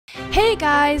Hey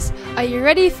guys, are you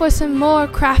ready for some more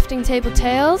crafting table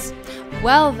tales?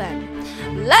 Well then,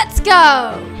 let's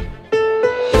go!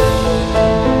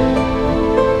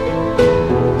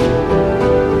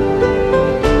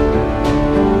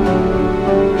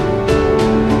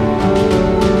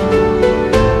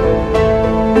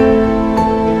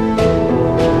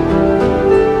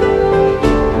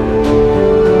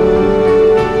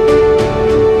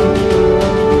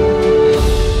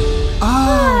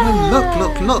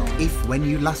 Look, if when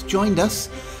you last joined us,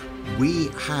 we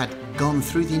had gone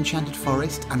through the enchanted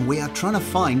forest and we are trying to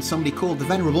find somebody called the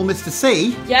Venerable Mr.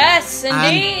 C. Yes,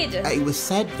 indeed. And it was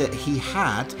said that he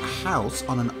had a house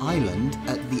on an island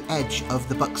at the edge of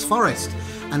the Bucks Forest.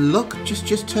 And look,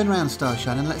 just turn around,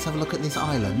 StarShine, and let's have a look at this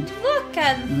island. Look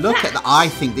at that. I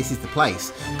think this is the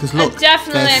place. Because look,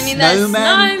 definitely, there's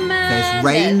snowmen, there's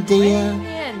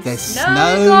reindeer. There's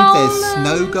snow, there's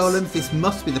snow golems. This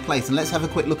must be the place. And let's have a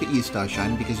quick look at you,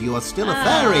 StarShine, because you are still a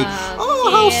fairy.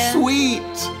 Oh, how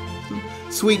sweet.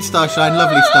 Sweet StarShine,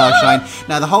 lovely StarShine.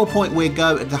 Now, the whole point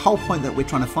that we're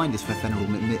trying to find is for Venerable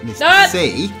Mr.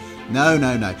 C. No.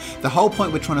 The whole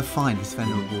point we're trying to find is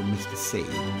Venerable Mr. C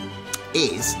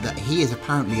is that he is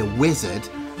apparently a wizard,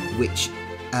 which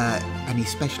and he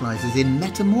specialises in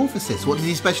metamorphosis. What does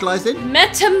he specialise in?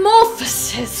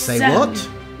 Metamorphosis. Say what?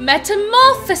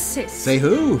 Metamorphosis. Say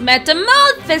who?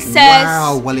 Metamorphosis.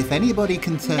 Wow, well, if anybody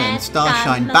can turn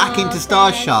StarShine back into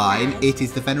StarShine, it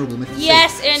is the Venerable Mr. C.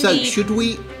 Yes, indeed. So should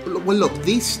we... Well, look,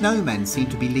 these snowmen seem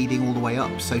to be leading all the way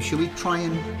up, so should we try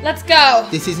and... Let's go.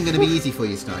 This isn't going to be easy for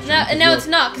you, StarShine. No, it's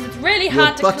not, because it's really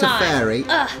hard to climb. You're but a fairy.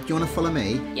 Do you want to follow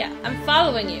me? Yeah, I'm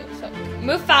following you. So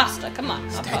move faster, come on.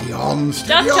 Steady on,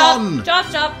 steady on.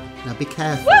 Chop. Now be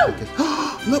careful. Woo!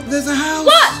 Because, look, there's a house.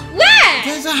 What? Where?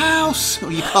 There's a house. Oh,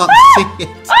 you can't see it.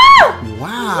 Oh!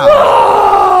 Wow.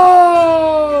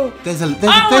 Whoa! There's a girl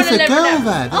there. There's a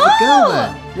girl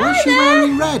there. Why is she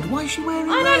wearing red? Why is she wearing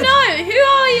red? I don't know. Who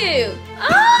are you?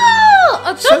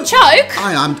 Oh! Don't choke.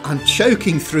 I'm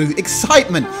choking through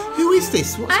excitement. Who is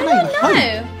this? What's her name? I don't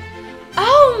know.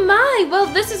 Oh my! Well,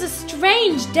 this is a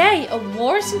strange day. A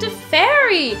walrus and a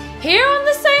fairy here on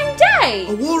the same day.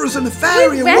 A walrus and a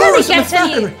fairy.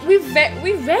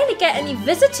 We rarely get any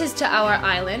visitors to our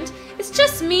island. It's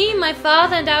just me, my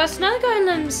father, and our snow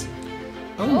golems.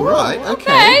 Oh, right.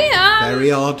 Okay.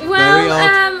 Very odd. Well, very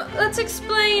odd. Let's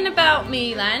explain about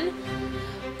me then.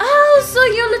 Oh, so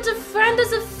your little friend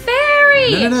is a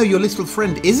fairy. No. Your little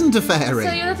friend isn't a fairy.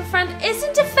 So your little friend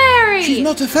isn't a fairy. She's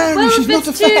not a fairy. Well, she's not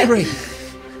a fairy.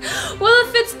 Well,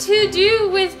 if it's to do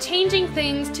with changing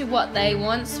things to what they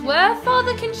once were,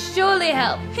 Father can surely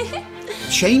help.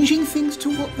 Changing things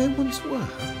to what they once were?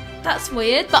 That's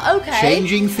weird, but okay.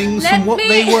 Changing things from what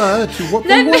they were to what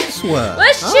they once were.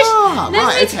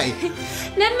 Okay.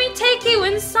 Let me take you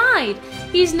inside.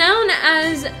 He's known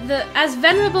as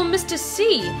Venerable Mr.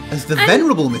 C. As the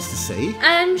Venerable Mr. C?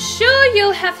 I'm sure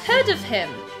you'll have heard of him.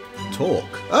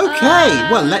 Talk. Okay,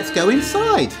 well, let's go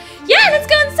inside. Yeah, let's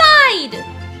go inside.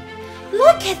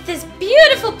 Look at this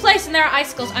beautiful place, and there are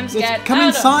icicles. I'm scared. Yes, come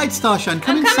inside, StarShine.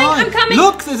 Come inside. I'm coming.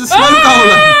 Look, there's a snow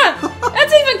golem.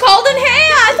 It's even cold in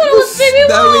here. I thought it was baby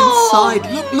snow inside.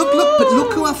 Look, but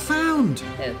look who I found.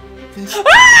 Who?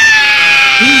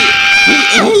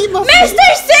 He must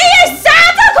Mr. C is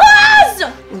Santa Claus!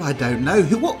 Well, I don't know.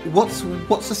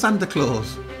 What's a Santa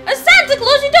Claus? A Santa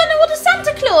Claus? You don't know what a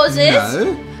Santa Claus is?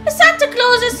 No. A Santa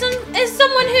Claus is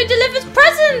someone who delivers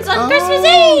presents on Christmas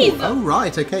Eve. Oh,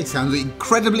 right. Okay. Sounds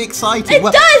incredibly exciting.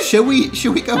 It does. Shall we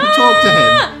go and talk to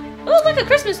him? Oh, look, a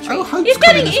Christmas tree. Oh, Hope's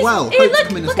coming as well.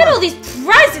 Look at all these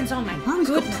presents. Oh, my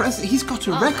goodness. He's got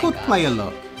a record player,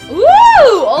 look.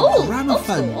 Ooh, old.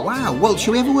 Gramophone. Wow. Well,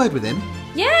 shall we have a word with him?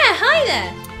 Yeah, hi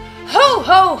there. Ho,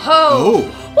 ho, ho. Oh.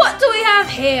 What do we have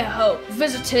here, Hope?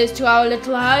 Visitors to our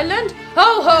little island?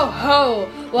 Ho, ho, ho.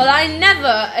 Well, I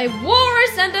never. A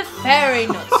walrus and a fairy,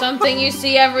 not something you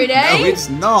see every day. No, it's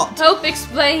not. Hope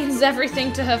explains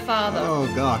everything to her father. Oh,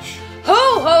 gosh.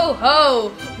 Ho, ho,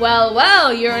 ho.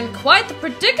 Well, you're in quite the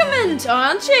predicament,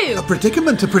 aren't you? A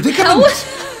predicament?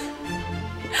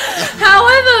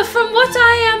 However, from what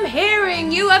I am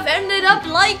hearing, you have ended up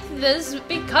like this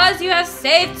because you have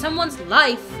saved someone's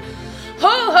life.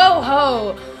 Ho, ho,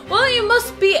 ho. Well, you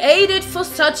must be aided for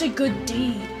such a good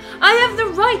deed. I have the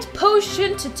right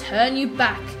potion to turn you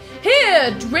back.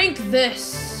 Here, drink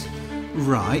this.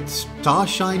 Right,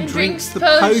 StarShine drinks the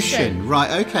potion.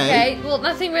 Right, okay. Okay, well,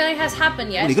 nothing really has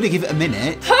happened yet. Well, you've got to give it a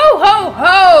minute. Ho, ho,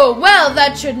 ho! Well,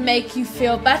 that should make you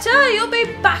feel better. You'll be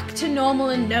back to normal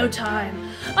in no time.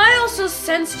 I also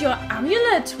sensed your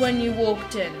amulet when you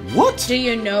walked in. What? Do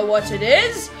you know what it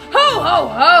is? Ho, ho,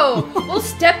 ho! We'll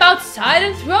step outside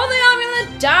and throw the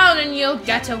amulet down and you'll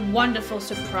get a wonderful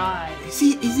surprise.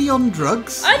 Is he on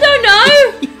drugs? I don't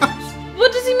know!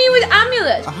 What does he mean with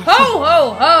amulet? Ho,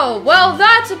 ho, ho! Well,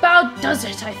 that about does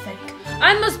it, I think.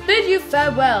 I must bid you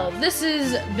farewell. This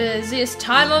is busiest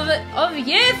time of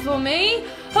year for me.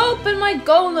 Hope and my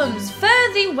golems,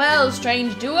 fare thee well,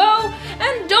 strange duo.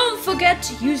 And don't forget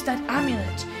to use that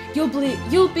amulet.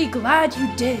 You'll be glad you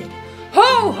did.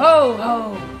 Ho, ho,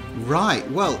 ho! Right,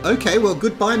 well, okay, well,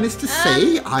 goodbye, Mr.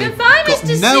 C. I've goodbye, got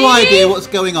Mr. no C. idea what's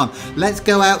going on. Let's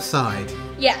go outside.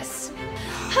 Yes.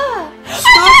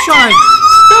 StarShine!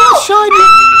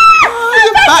 StarShine!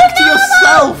 You're back to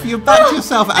yourself! You're back to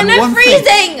yourself. And I'm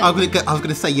freezing! I was going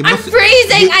to say, you I'm must...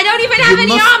 freezing! I don't even have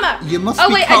any armor! You must be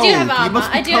cold. I do have armor. You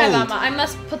must be I do have cold. armor. I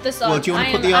must put this on. Well, do you want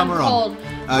to put the armor on? Cold.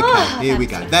 Okay, here we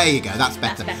go. Better. There you go. That's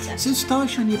better. That's better. So,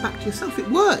 StarShine, you're back to yourself. It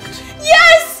worked.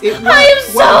 Yes! It worked. I am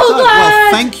so well done. glad!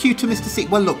 Well, thank you to Mr. C.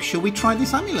 Well, look, shall we try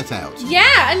this amulet out? Yeah,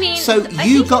 I mean... So, I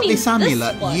you think got he this means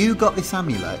amulet. one. You got this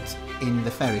amulet in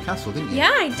the fairy castle, didn't you?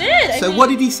 Yeah, I did. So, what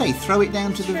did he say? Throw it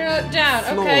down to the Throw it down,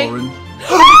 floor okay. and...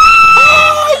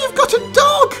 Oh, you've got a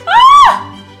dog! Ah!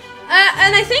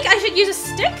 And I think I should use a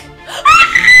stick?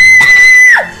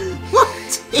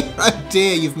 What? Oh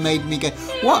dear, you've made me go...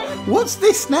 What's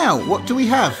this now? What do we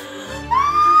have?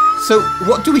 So,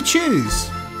 what do we choose?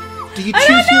 Do you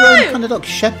choose your own kind of dog?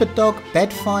 Shepherd dog,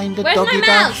 bed finder, Where's doggy my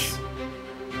dash? mouse?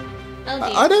 Oh,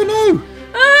 I don't know.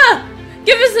 Ah!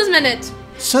 Give us this minute.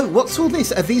 So, what's all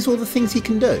this? Are these all the things he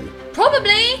can do?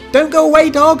 Probably. Don't go away,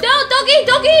 dog! No, doggy,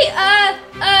 doggy!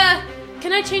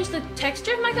 Can I change the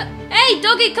texture of my Hey,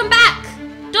 doggy, come back!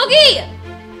 Doggy!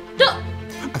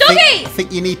 Doggy! I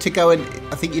think you need to go and...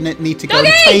 I think you need to go Doggy!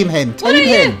 and tame him. Tame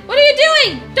him! What are you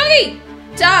doing? Doggy!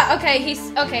 Okay,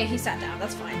 he sat down.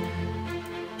 That's fine.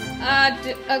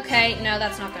 Okay, no,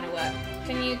 that's not gonna work.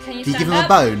 Can you stand up? Do you give him a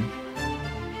bone?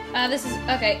 This is...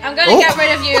 Okay, I'm gonna get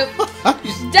rid of you.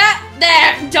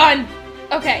 There! Done!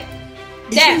 Okay.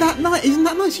 There. Isn't that nice? Isn't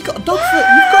that nice? You've got a dog for...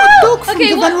 You've got a dog from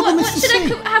the Venerable Mr. What should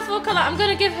C. I have for colour? I'm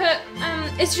gonna give her...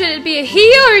 should it be a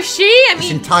he or a she? I It's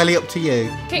mean... entirely up to you.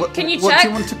 Can you What check? do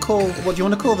you want to call... What do you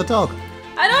want to call the dog?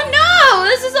 I don't know!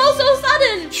 This is all so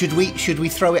sudden! Should we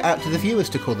throw it out to the viewers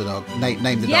to call the dog? Name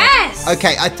the dog? Yes!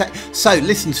 Okay, so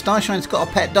listen, StarShine's got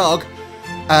a pet dog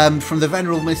from the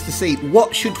Venerable Mr. C.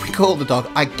 What should we call the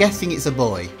dog? I'm guessing it's a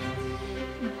boy.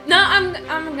 No,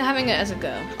 I'm having it as a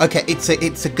girl. Okay, it's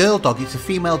a girl dog, it's a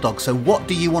female dog, so what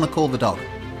do you want to call the dog?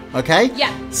 Okay?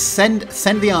 Yeah. Send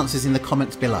the answers in the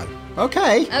comments below.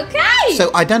 Okay. Okay! So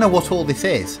I don't know what all this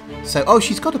is. So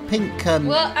she's got a pink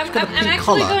well, I'm she's got a pink actually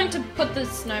collar. going to put the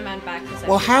snowman back.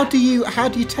 Well, how do you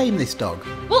tame this dog?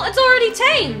 Well, it's already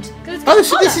tamed. It's got Oh, a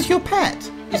so collar. this is your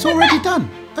pet. It's my already pet. done.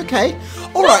 Okay.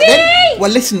 All right then. Well,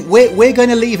 listen, we're going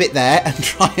to leave it there and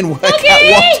try and work out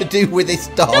what to do with this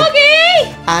dog.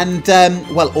 Doggy! And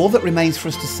well, all that remains for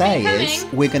us to say is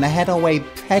we're going to head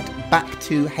back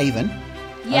to Haven.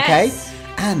 Yes. Okay.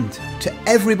 And to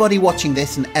everybody watching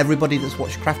this and everybody that's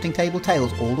watched Crafting Table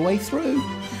Tales all the way through,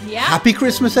 Happy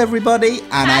Christmas, everybody.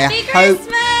 And Happy I hope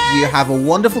Christmas! you have a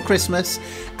wonderful Christmas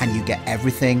and you get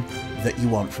everything that you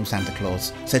want from Santa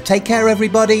Claus. So take care,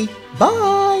 everybody.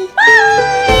 Bye.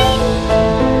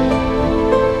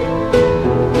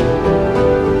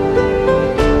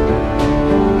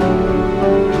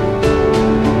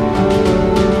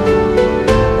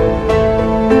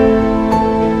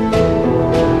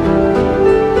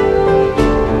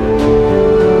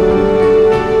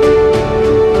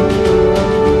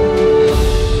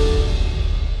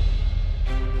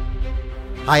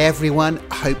 Hi everyone,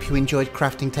 hope you enjoyed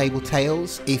Crafting Table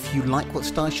Tales. If you like what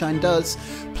StarShine does,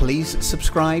 please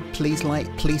subscribe, please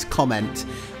like, please comment,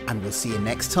 and we'll see you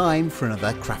next time for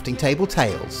another Crafting Table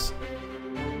Tales.